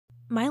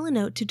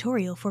Milanote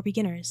tutorial for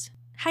beginners.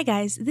 Hi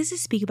guys, this is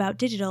Speak About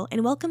Digital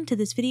and welcome to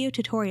this video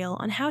tutorial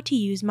on how to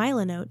use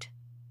Milanote.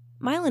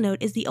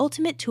 Milanote is the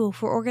ultimate tool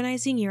for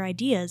organizing your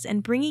ideas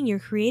and bringing your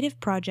creative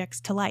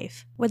projects to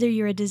life. Whether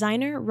you're a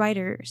designer,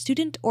 writer,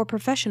 student, or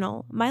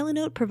professional,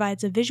 Milanote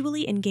provides a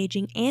visually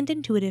engaging and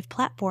intuitive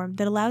platform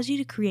that allows you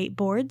to create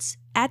boards,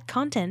 add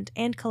content,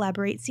 and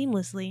collaborate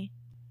seamlessly.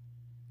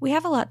 We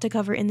have a lot to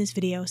cover in this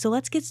video, so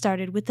let's get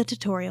started with the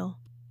tutorial.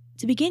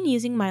 To begin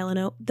using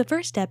Milanote, the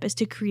first step is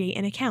to create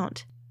an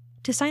account.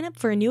 To sign up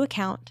for a new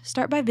account,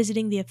 start by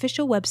visiting the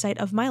official website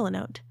of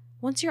Milanote.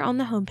 Once you're on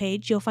the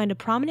homepage, you'll find a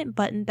prominent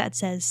button that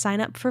says Sign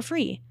Up for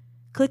Free.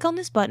 Click on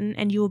this button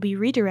and you will be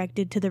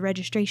redirected to the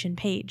registration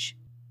page.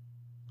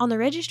 On the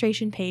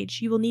registration page,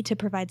 you will need to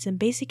provide some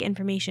basic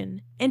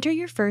information. Enter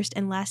your first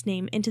and last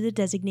name into the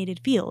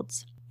designated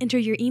fields. Enter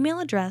your email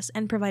address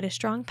and provide a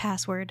strong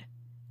password.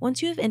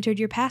 Once you have entered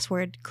your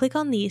password, click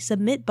on the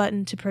Submit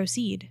button to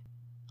proceed.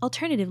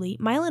 Alternatively,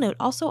 Milanote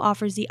also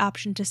offers the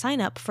option to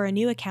sign up for a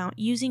new account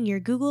using your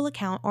Google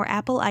account or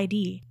Apple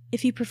ID.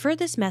 If you prefer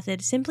this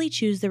method, simply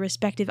choose the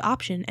respective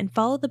option and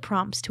follow the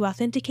prompts to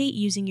authenticate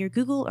using your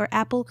Google or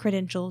Apple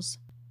credentials.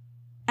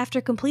 After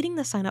completing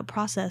the sign-up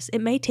process,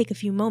 it may take a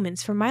few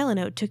moments for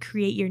Milanote to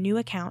create your new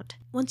account.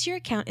 Once your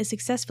account is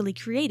successfully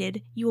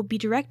created, you will be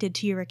directed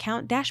to your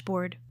account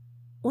dashboard.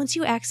 Once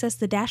you access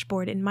the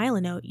dashboard in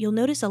Milanote, you'll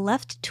notice a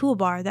left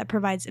toolbar that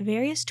provides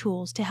various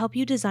tools to help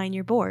you design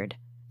your board.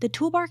 The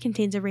toolbar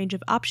contains a range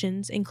of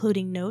options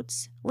including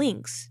notes,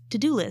 links,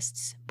 to-do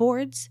lists,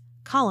 boards,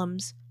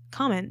 columns,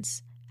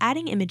 comments,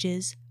 adding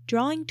images,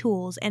 drawing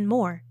tools, and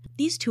more.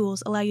 These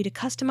tools allow you to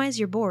customize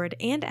your board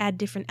and add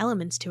different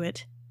elements to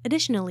it.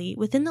 Additionally,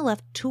 within the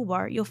left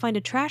toolbar, you'll find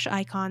a trash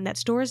icon that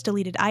stores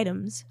deleted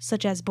items,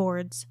 such as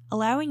boards,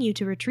 allowing you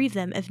to retrieve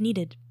them if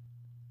needed.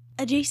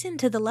 Adjacent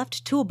to the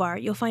left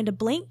toolbar, you'll find a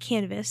blank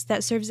canvas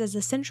that serves as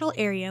a central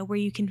area where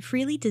you can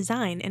freely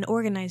design and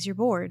organize your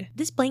board.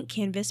 This blank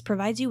canvas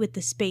provides you with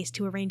the space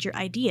to arrange your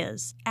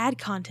ideas, add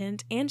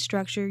content, and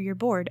structure your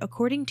board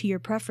according to your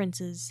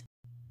preferences.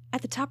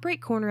 At the top right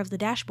corner of the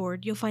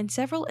dashboard, you'll find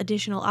several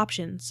additional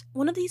options.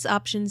 One of these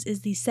options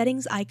is the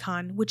Settings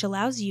icon, which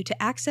allows you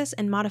to access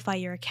and modify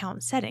your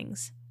account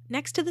settings.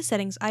 Next to the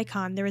Settings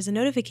icon, there is a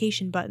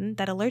notification button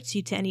that alerts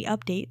you to any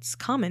updates,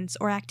 comments,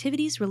 or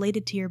activities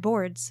related to your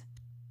boards.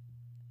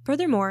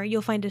 Furthermore,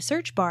 you'll find a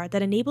search bar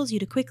that enables you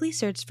to quickly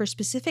search for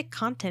specific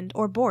content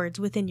or boards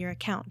within your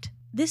account.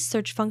 This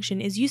search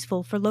function is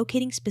useful for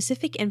locating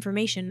specific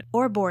information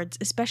or boards,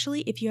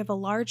 especially if you have a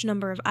large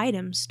number of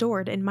items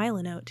stored in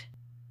Milanote.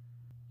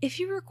 If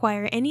you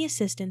require any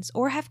assistance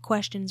or have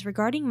questions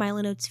regarding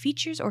Milanote's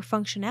features or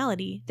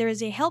functionality, there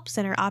is a Help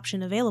Center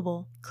option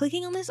available.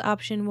 Clicking on this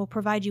option will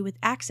provide you with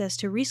access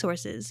to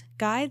resources,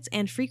 guides,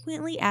 and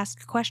frequently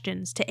asked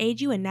questions to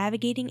aid you in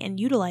navigating and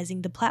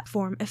utilizing the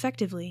platform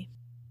effectively.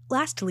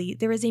 Lastly,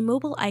 there is a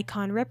mobile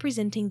icon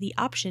representing the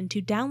option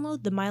to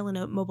download the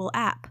Milanote mobile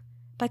app.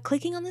 By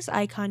clicking on this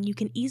icon, you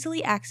can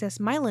easily access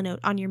Milanote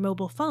on your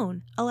mobile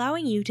phone,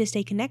 allowing you to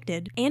stay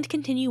connected and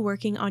continue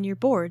working on your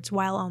boards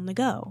while on the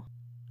go.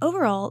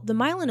 Overall, the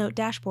Milanote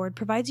dashboard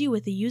provides you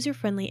with a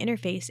user-friendly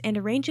interface and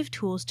a range of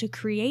tools to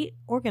create,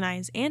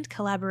 organize, and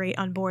collaborate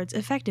on boards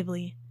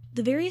effectively.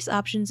 The various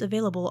options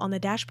available on the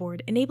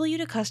dashboard enable you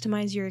to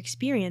customize your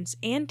experience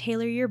and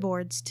tailor your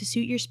boards to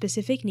suit your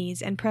specific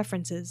needs and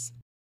preferences.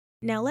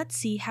 Now let's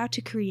see how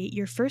to create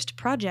your first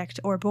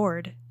project or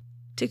board.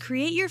 To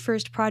create your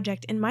first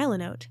project in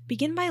Milanote,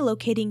 begin by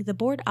locating the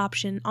board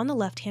option on the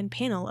left-hand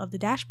panel of the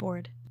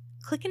dashboard.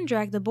 Click and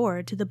drag the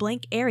board to the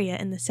blank area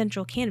in the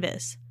central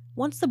canvas.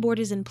 Once the board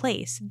is in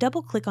place,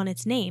 double-click on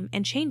its name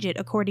and change it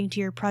according to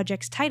your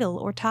project's title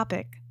or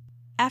topic.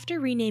 After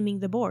renaming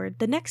the board,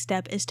 the next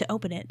step is to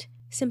open it.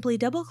 Simply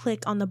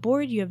double-click on the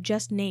board you have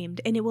just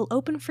named and it will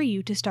open for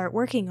you to start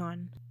working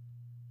on.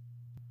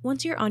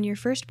 Once you're on your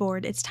first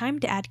board, it's time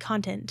to add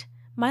content.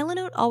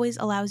 Milanote always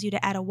allows you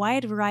to add a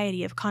wide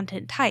variety of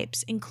content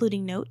types,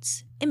 including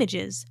notes,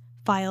 images,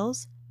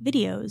 files,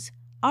 videos,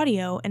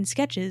 audio, and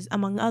sketches,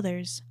 among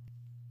others.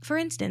 For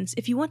instance,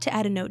 if you want to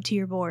add a note to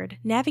your board,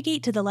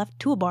 navigate to the left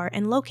toolbar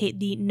and locate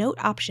the Note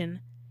option.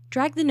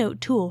 Drag the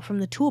Note tool from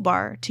the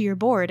toolbar to your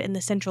board in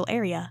the central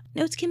area.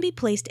 Notes can be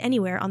placed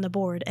anywhere on the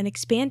board and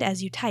expand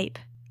as you type.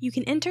 You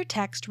can enter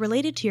text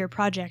related to your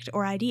project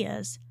or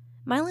ideas.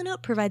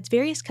 Milanote provides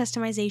various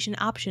customization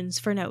options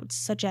for notes,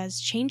 such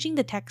as changing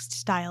the text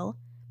style,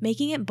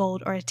 making it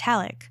bold or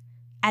italic,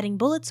 adding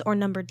bullets or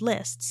numbered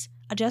lists,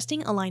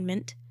 adjusting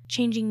alignment,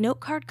 changing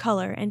note card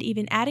color, and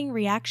even adding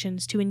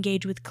reactions to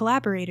engage with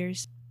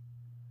collaborators.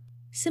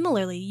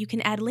 Similarly, you can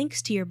add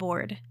links to your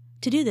board.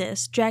 To do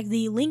this, drag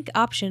the Link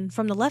option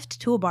from the left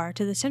toolbar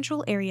to the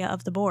central area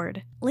of the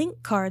board.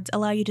 Link cards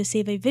allow you to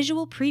save a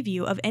visual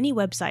preview of any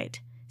website.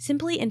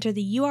 Simply enter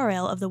the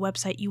URL of the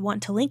website you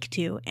want to link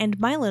to, and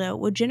Milanote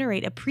will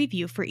generate a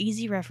preview for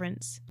easy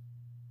reference.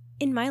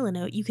 In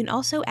Milanote, you can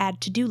also add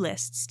to-do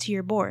lists to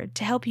your board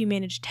to help you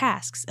manage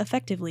tasks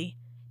effectively.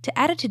 To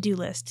add a to-do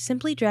list,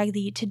 simply drag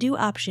the To-Do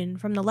option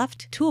from the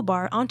left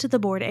toolbar onto the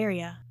board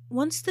area.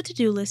 Once the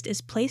to-do list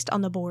is placed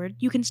on the board,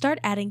 you can start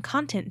adding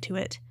content to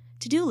it.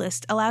 To-do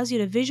list allows you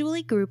to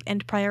visually group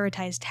and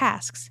prioritize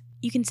tasks.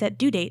 You can set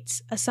due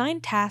dates,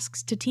 assign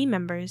tasks to team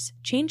members,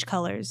 change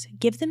colors,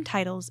 give them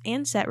titles,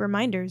 and set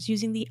reminders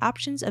using the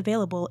options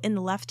available in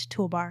the left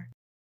toolbar.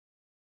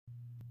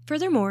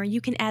 Furthermore,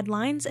 you can add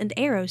lines and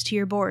arrows to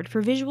your board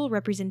for visual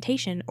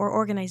representation or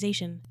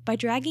organization. By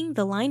dragging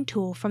the line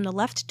tool from the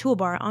left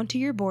toolbar onto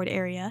your board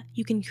area,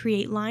 you can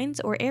create lines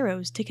or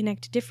arrows to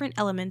connect different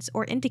elements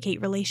or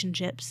indicate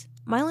relationships.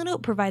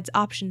 Milanote provides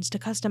options to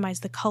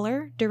customize the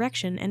color,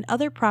 direction, and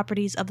other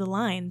properties of the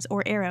lines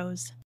or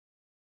arrows.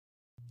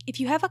 If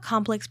you have a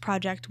complex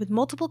project with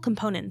multiple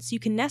components, you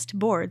can nest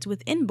boards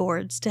within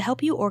boards to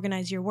help you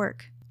organize your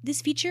work.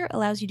 This feature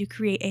allows you to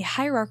create a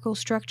hierarchical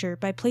structure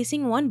by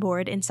placing one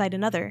board inside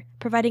another,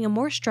 providing a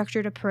more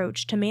structured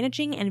approach to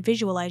managing and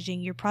visualizing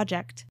your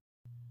project.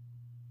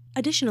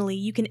 Additionally,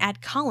 you can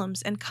add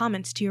columns and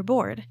comments to your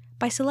board.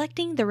 By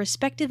selecting the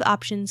respective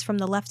options from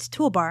the left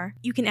toolbar,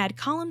 you can add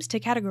columns to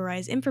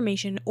categorize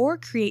information or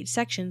create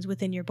sections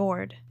within your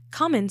board.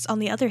 Comments, on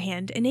the other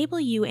hand, enable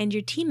you and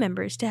your team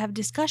members to have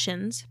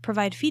discussions,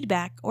 provide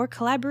feedback, or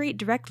collaborate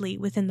directly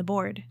within the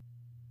board.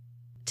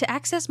 To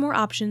access more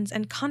options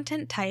and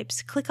content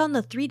types, click on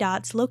the three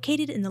dots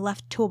located in the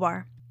left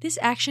toolbar. This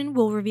action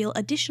will reveal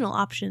additional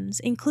options,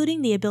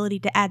 including the ability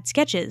to add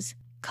sketches,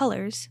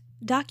 colors,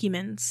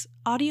 documents,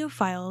 audio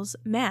files,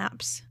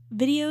 maps,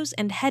 videos,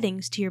 and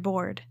headings to your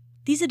board.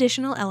 These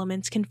additional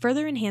elements can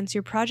further enhance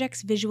your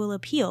project's visual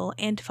appeal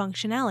and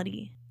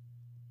functionality.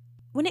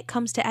 When it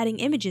comes to adding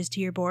images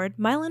to your board,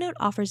 Milanote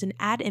offers an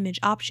Add Image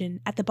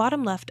option at the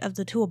bottom left of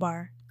the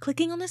toolbar.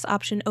 Clicking on this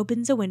option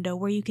opens a window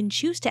where you can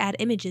choose to add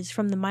images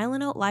from the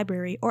Milanote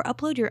library or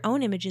upload your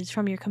own images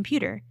from your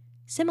computer.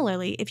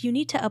 Similarly, if you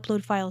need to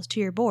upload files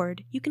to your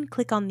board, you can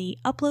click on the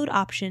Upload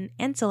option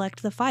and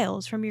select the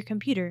files from your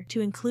computer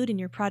to include in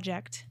your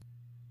project.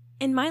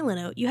 In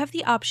Milanote, you have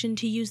the option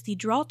to use the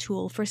Draw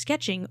tool for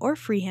sketching or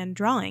freehand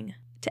drawing.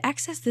 To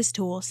access this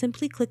tool,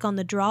 simply click on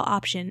the Draw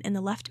option in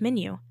the left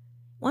menu.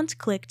 Once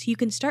clicked, you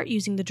can start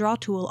using the Draw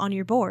tool on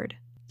your board.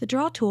 The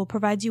Draw tool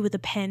provides you with a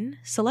pen,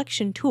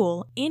 selection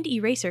tool, and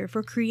eraser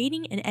for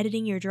creating and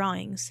editing your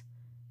drawings.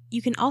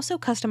 You can also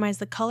customize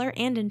the color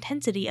and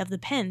intensity of the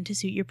pen to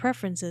suit your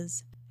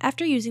preferences.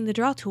 After using the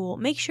Draw tool,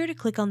 make sure to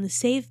click on the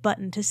Save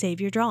button to save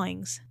your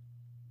drawings.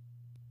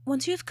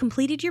 Once you have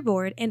completed your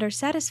board and are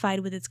satisfied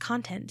with its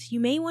content,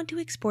 you may want to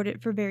export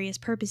it for various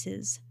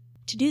purposes.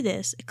 To do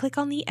this, click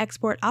on the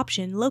Export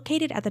option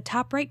located at the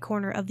top right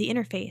corner of the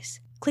interface.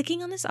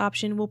 Clicking on this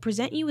option will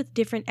present you with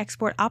different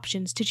export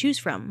options to choose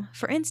from.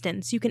 For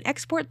instance, you can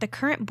export the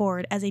current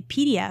board as a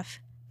PDF,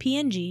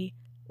 PNG,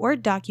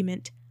 Word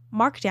document,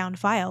 Markdown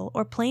file,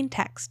 or plain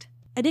text.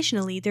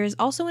 Additionally, there is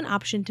also an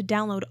option to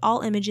download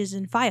all images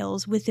and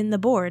files within the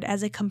board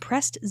as a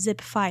compressed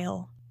zip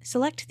file.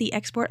 Select the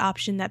export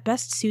option that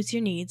best suits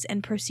your needs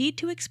and proceed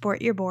to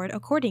export your board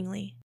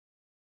accordingly.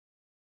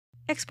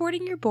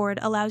 Exporting your board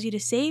allows you to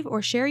save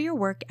or share your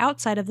work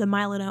outside of the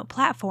Milanote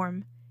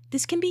platform.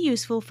 This can be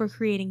useful for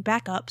creating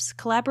backups,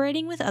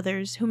 collaborating with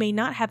others who may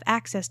not have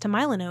access to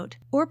Milanote,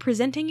 or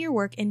presenting your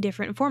work in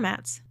different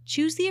formats.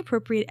 Choose the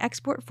appropriate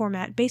export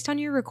format based on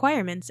your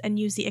requirements and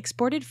use the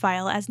exported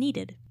file as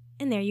needed.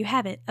 And there you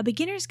have it, a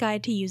beginner's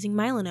guide to using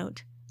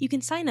Milanote. You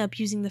can sign up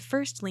using the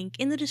first link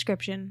in the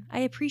description. I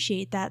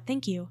appreciate that,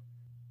 thank you.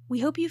 We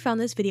hope you found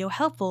this video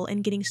helpful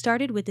in getting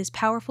started with this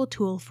powerful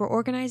tool for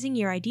organizing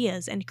your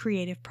ideas and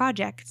creative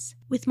projects.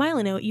 With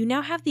Milanote, you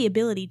now have the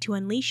ability to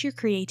unleash your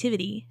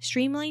creativity,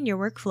 streamline your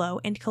workflow,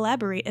 and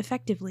collaborate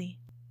effectively.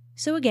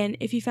 So again,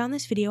 if you found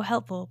this video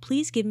helpful,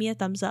 please give me a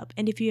thumbs up,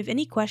 and if you have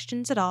any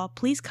questions at all,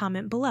 please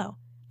comment below.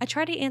 I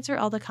try to answer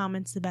all the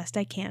comments the best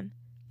I can.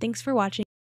 Thanks for watching.